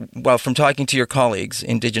is, well, from talking to your colleagues,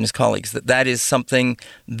 Indigenous colleagues, that is something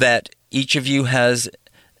that each of you has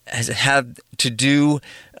has had to do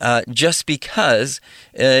just because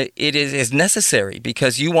it is necessary,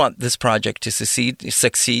 because you want this project to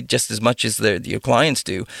succeed just as much as your clients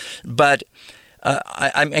do. But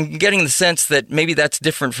I'm getting the sense that maybe that's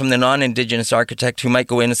different from the non-Indigenous architect who might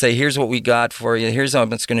go in and say, here's what we got for you, here's how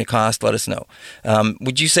much it's going to cost, let us know.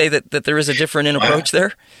 Would you say that there is a different approach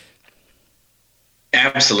there?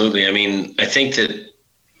 Absolutely. I mean, I think that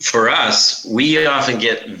for us, we often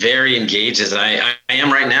get very engaged, as I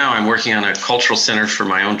am right now. I'm working on a cultural center for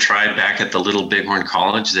my own tribe back at the Little Bighorn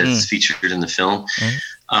College that's featured in the film.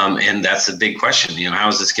 And that's a big question, how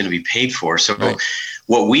is this going to be paid for? So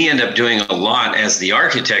what we end up doing a lot as the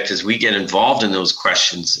architect is we get involved in those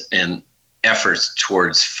questions and efforts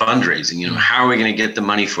towards fundraising. How are we going to get the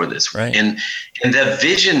money for this? Right. And the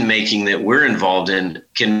vision making that we're involved in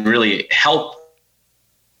can really help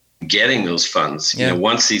getting those funds.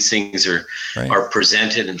 Once these things are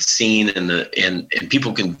presented and seen, and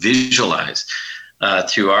people can visualize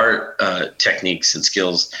through our techniques and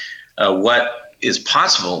skills what is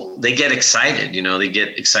possible, they get excited. They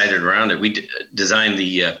get excited around it. We designed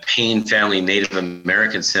the Payne Family Native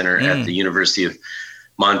American Center at the University of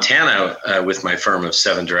Montana with my firm of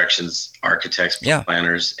 7 Directions architects,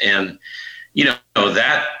 planners, and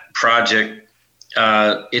that project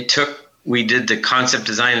we did the concept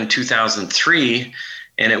design in 2003,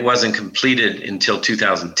 and it wasn't completed until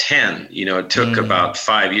 2010. It took about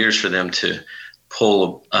 5 years for them to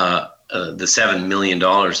pull the $7 million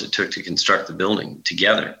it took to construct the building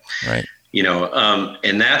together. Right.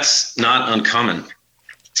 And that's not uncommon.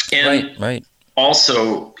 And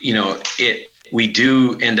also, we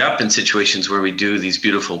do end up in situations where we do these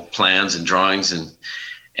beautiful plans and drawings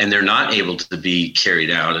and they're not able to be carried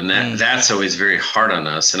out, and that's always very hard on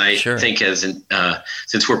us. And I think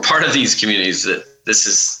since we're part of these communities, that this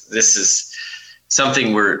is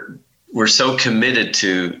something we're so committed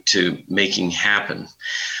to making happen.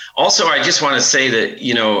 Also, I just want to say that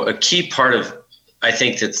a key part of, I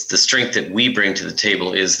think that's the strength that we bring to the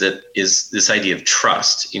table is this idea of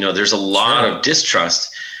trust. There's a lot of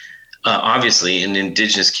distrust, obviously, in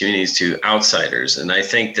Indigenous communities to outsiders, and I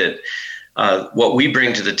think that. What we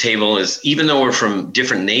bring to the table is, even though we're from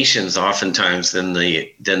different nations, oftentimes than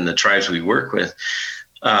the tribes we work with,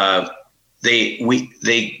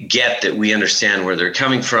 they get that we understand where they're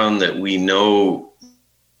coming from, that we know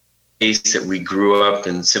that we grew up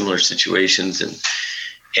in similar situations,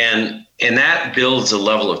 and that builds a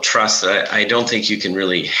level of trust that I don't think you can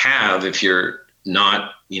really have if you're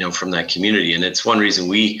not from that community. And it's one reason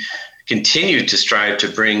we continue to strive to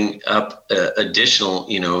bring up additional,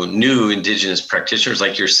 new Indigenous practitioners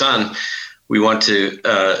like your son. We want to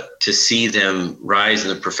see them rise in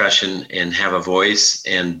the profession and have a voice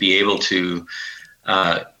and be able to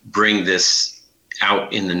bring this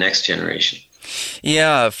out in the next generation.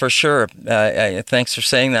 Yeah, for sure. Thanks for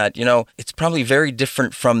saying that. It's probably very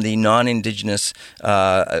different from the non-Indigenous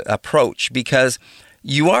approach, because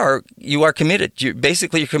you are committed.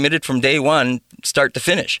 You're committed from day one, start to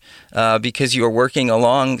finish, because you are working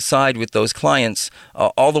alongside with those clients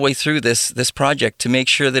all the way through this project to make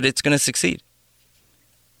sure that it's going to succeed.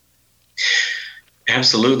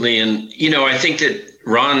 Absolutely. And, I think that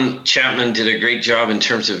Ron Chapman did a great job in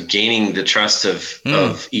terms of gaining the trust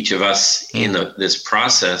of each of us in this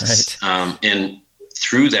process. Right. And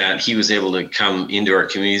through that, he was able to come into our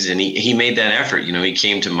communities, and he made that effort. He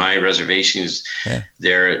came to my reservation. He was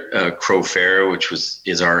there at Crow Fair, which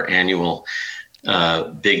is our annual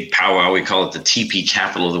big powwow. We call it the teepee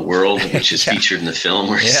capital of the world, which is featured in the film.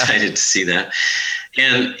 We're excited to see that.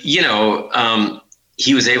 And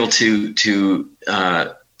he was able to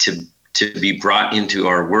be brought into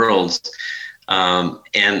our worlds,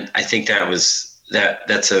 and I think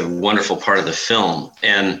that's a wonderful part of the film.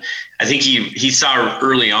 And I think he saw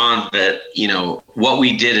early on that, what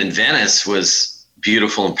we did in Venice was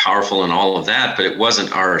beautiful and powerful and all of that, but it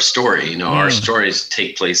wasn't our story. Our stories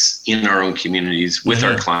take place in our own communities with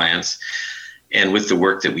our clients and with the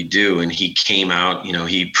work that we do. And he came out,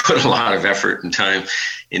 he put a lot of effort and time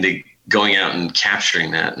into going out and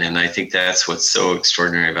capturing that. And I think that's what's so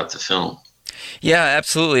extraordinary about the film. Yeah,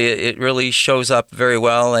 absolutely. It really shows up very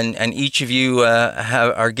well, and each of you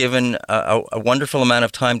are given a wonderful amount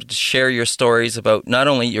of time to share your stories about not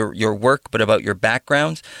only your work, but about your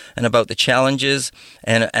backgrounds and about the challenges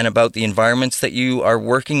and about the environments that you are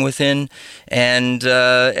working within, and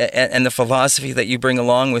the philosophy that you bring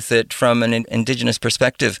along with it from an Indigenous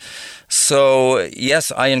perspective. So,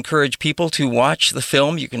 yes, I encourage people to watch the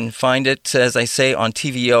film. You can find it, as I say, on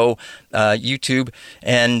TVO, YouTube,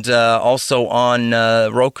 and also on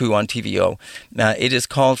Roku on TVO. It is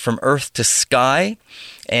called From Earth to Sky,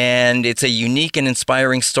 and it's a unique and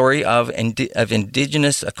inspiring story of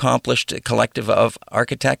Indigenous accomplished collective of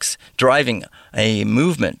architects driving a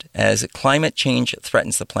movement as climate change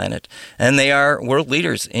threatens the planet. And they are world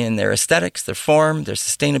leaders in their aesthetics, their form, their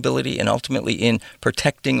sustainability, and ultimately in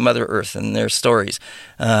protecting Mother Earth. And their stories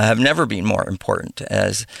have never been more important.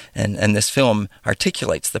 And this film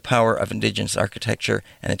articulates the power of Indigenous architecture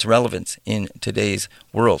and its relevance in today's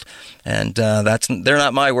world. And they're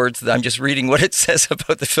not my words. I'm just reading what it says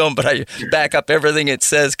about the film, but I back up everything it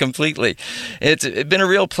says completely. It's been a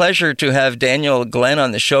real pleasure to have Daniel Glenn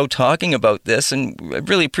on the show talking about this. And I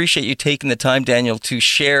really appreciate you taking the time, Daniel, to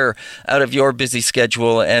share out of your busy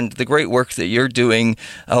schedule and the great work that you're doing,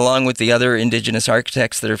 along with the other Indigenous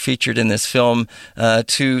architects that are featured in this film,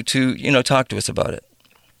 to talk to us about it.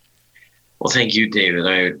 Well, thank you,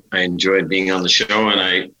 David. I enjoyed being on the show,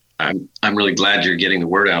 and I'm really glad you're getting the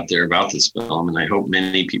word out there about this film, and I hope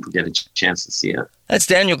many people get a chance to see it. That's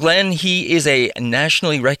Daniel Glenn. He is a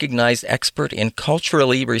nationally recognized expert in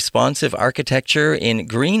culturally responsive architecture in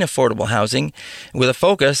green affordable housing with a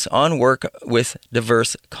focus on work with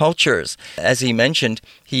diverse cultures. As he mentioned,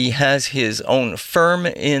 he has his own firm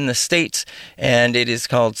in the States, and it is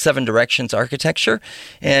called Seven Directions Architecture.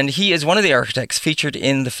 And he is one of the architects featured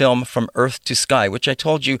in the film From Earth to Sky, which I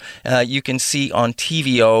told you you can see on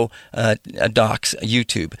TVO Docs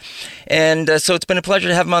YouTube. And so it's been a pleasure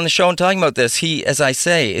to have him on the show and talking about this. He, as I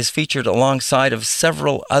say, is featured alongside of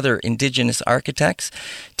several other Indigenous architects.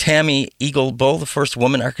 Tammy Eagle-Bull, the first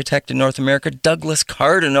woman architect in North America. Douglas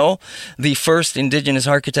Cardinal, the first Indigenous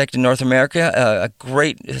architect in North America. A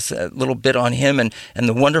great little bit on him and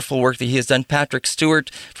the wonderful work that he has done. Patrick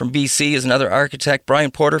Stewart from BC is another architect.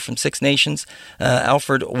 Brian Porter from Six Nations.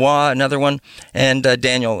 Alfred Waugh, another one. And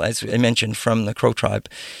Daniel, as I mentioned, from the Crow Tribe.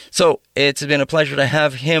 So it's been a pleasure to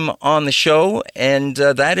have him on the show, and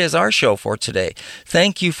that is our show for today.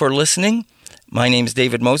 Thank you for listening. My name is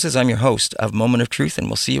David Moses. I'm your host of Moment of Truth, and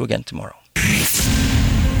we'll see you again tomorrow.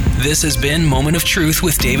 This has been Moment of Truth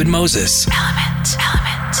with David Moses. Element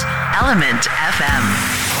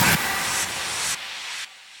FM.